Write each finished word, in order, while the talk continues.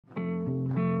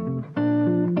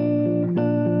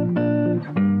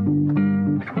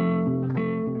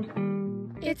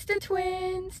It's the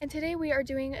twins! And today we are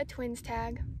doing a twins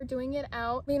tag. We're doing it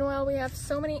out. Meanwhile, we have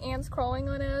so many ants crawling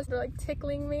on us. They're like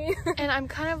tickling me. And I'm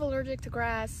kind of allergic to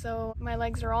grass, so my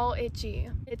legs are all itchy.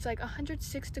 It's like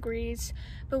 106 degrees,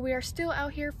 but we are still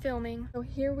out here filming. So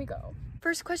here we go.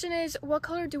 First question is, what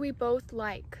color do we both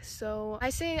like? So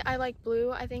I say I like blue.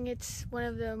 I think it's one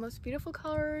of the most beautiful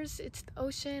colors. It's the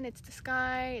ocean, it's the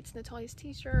sky, it's Natalia's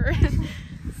t-shirt.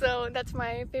 So that's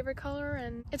my favorite color,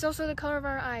 and it's also the color of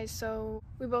our eyes, so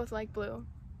we both like blue.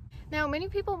 Now, many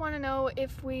people want to know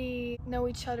if we know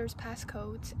each other's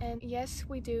passcodes, and yes,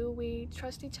 we do. We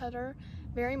trust each other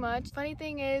very much. Funny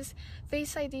thing is,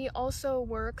 Face ID also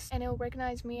works, and it'll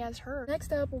recognize me as her.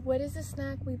 Next up, what is the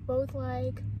snack we both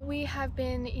like? We have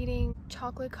been eating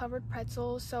chocolate-covered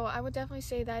pretzels, so I would definitely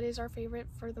say that is our favorite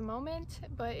for the moment,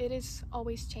 but it is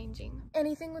always changing.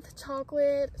 Anything with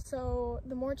chocolate, so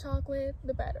the more chocolate,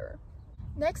 the better.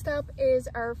 Next up is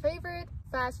our favorite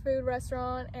fast food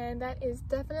restaurant, and that is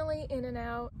definitely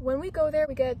In-N-Out. When we go there,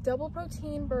 we get double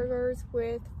protein burgers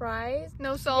with fries.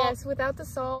 No salt. Yes, without the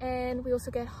salt. And we also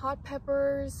get hot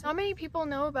peppers. Not many people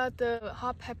know about the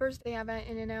hot peppers they have at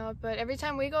In-N-Out, but every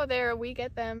time we go there, we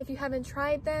get them. If you haven't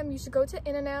tried them, you should go to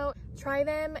In-N-Out, try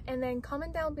them, and then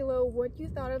comment down below what you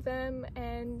thought of them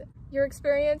and your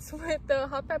experience with the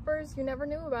hot peppers you never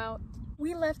knew about.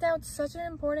 We left out such an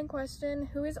important question.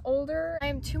 Who is older? I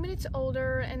am 2 minutes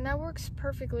older, and that works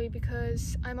perfectly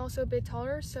because I'm also a bit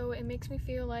taller, so it makes me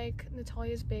feel like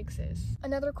Natalia's big sis.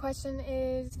 Another question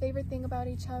is favorite thing about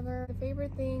each other. The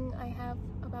favorite thing I have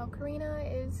about Karina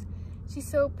is she's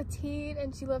so petite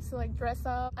and she loves to like dress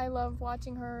up. I love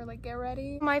watching her like get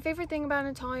ready. My favorite thing about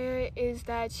Natalia is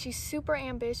that she's super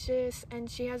ambitious and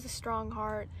she has a strong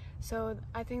heart. So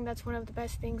I think that's one of the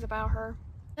best things about her.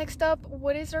 Next up,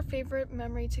 what is our favorite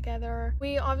memory together?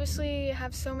 We obviously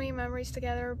have so many memories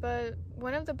together, but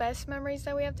one of the best memories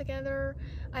that we have together,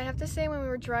 I have to say when we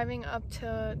were driving up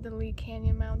to the Lee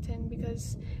Canyon mountain,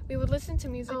 because we would listen to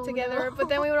music together, no. But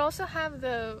then we would also have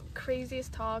the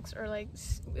craziest talks, or like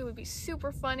it would be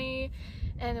super funny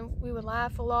and we would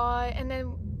laugh a lot, and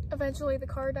then eventually the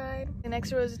car died. The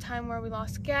next there was a time where we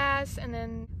lost gas, and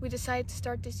then we decided to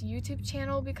start this YouTube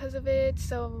channel because of it.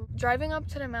 So driving up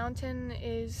to the mountain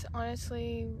is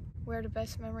honestly where the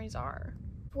best memories are.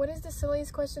 What is the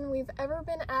silliest question we've ever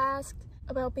been asked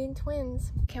about being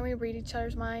twins? Can we read each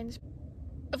other's minds?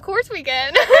 Of course we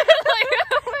can.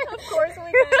 Of course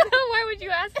we can. Why would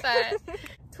you ask that?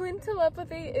 Twin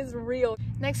telepathy is real.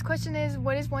 Next question is,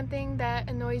 what is one thing that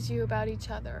annoys you about each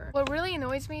other? What really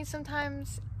annoys me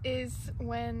sometimes is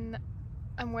when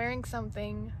I'm wearing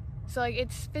something, so like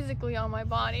it's physically on my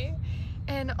body,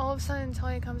 and all of a sudden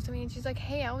Talia comes to me and she's like,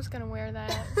 hey, I was gonna wear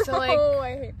that. So like, oh,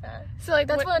 I hate that. So like,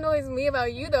 that's what annoys me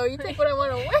about you though. You take what I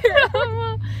want to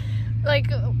wear.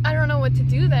 Like, I don't know what to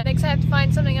do then. Next I have to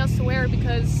find something else to wear,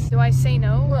 because do I say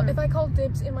no? Well, if I call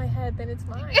dibs in my head, then it's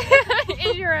mine.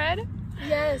 In your head?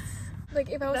 Yes. Like,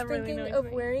 if I was thinking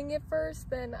of wearing it first,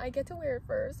 then I get to wear it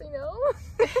first, you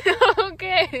know?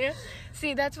 Okay.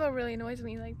 See, that's what really annoys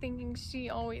me, like thinking she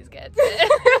always gets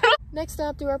it. Next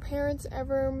up, do our parents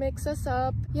ever mix us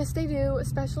up? Yes, they do,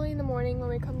 especially in the morning when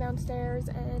we come downstairs,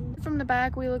 and from the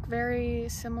back we look very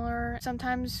similar.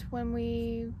 Sometimes when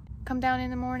we come down in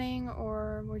the morning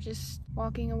or we're just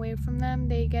walking away from them,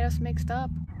 they get us mixed up.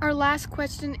 Our last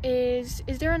question is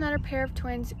there another pair of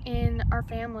twins in our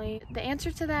family? The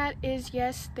answer to that is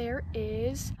yes, there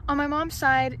is. On my mom's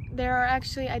side, there are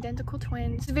actually identical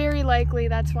twins. It's very likely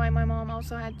that's why my mom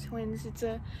also had twins. It's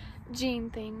a gene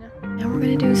thing. Now we're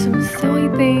gonna do some silly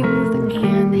things and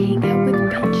hang out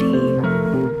with Benji.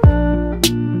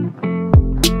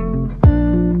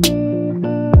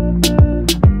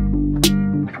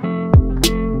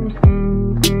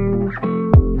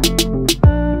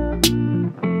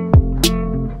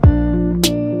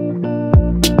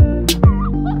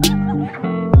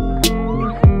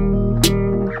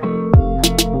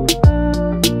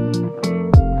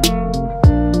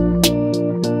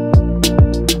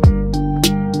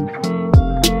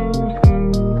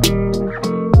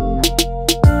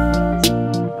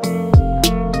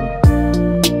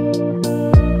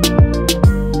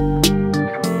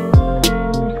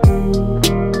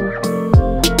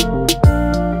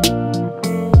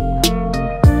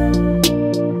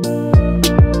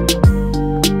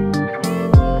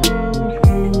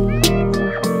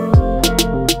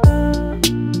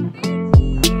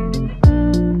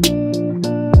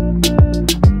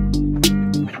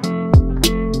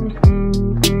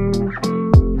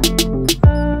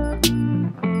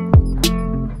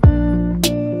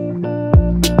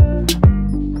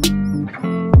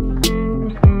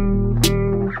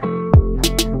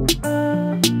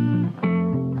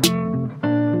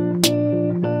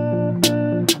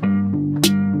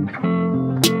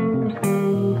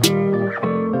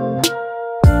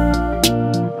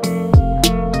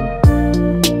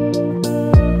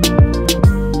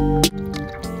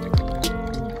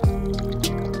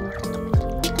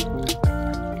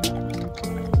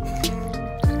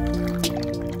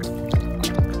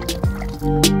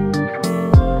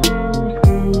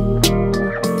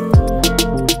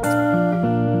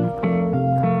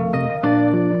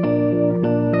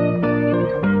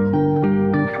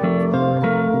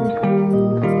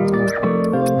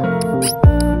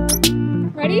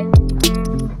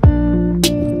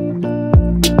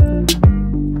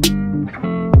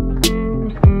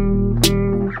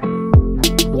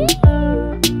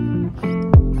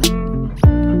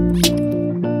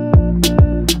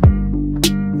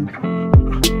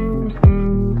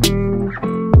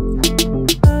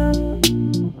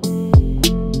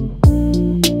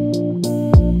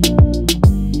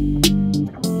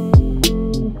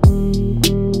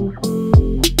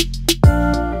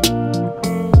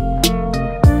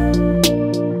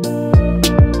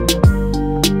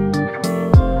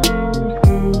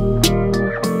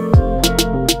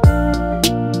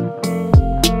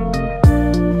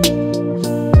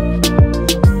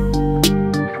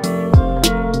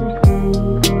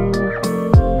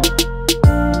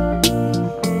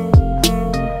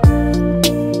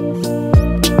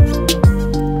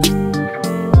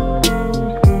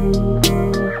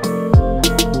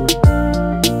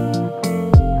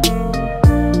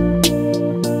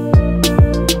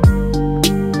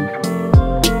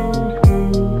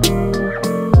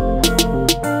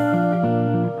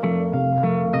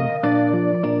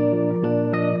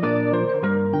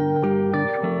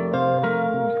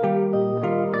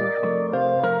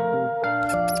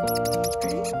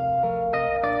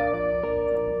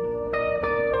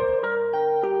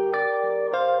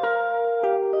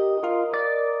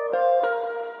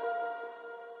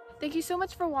 so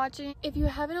much for watching. If you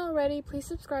haven't already, please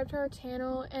subscribe to our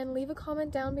channel and leave a comment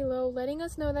down below letting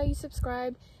us know that you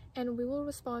subscribed, and we will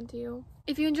respond to you.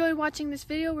 If you enjoyed watching this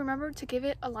video, remember to give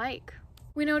it a like.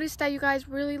 We noticed that you guys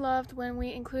really loved when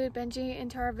we included Benji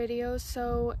into our videos,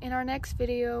 so in our next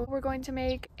video, we're going to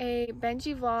make a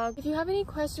Benji vlog. If you have any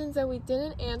questions that we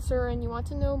didn't answer and you want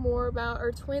to know more about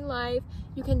our twin life,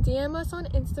 you can DM us on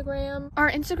Instagram.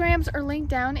 Our Instagrams are linked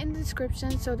down in the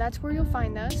description, so that's where you'll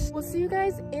find us. We'll see you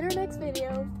guys in our next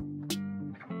video.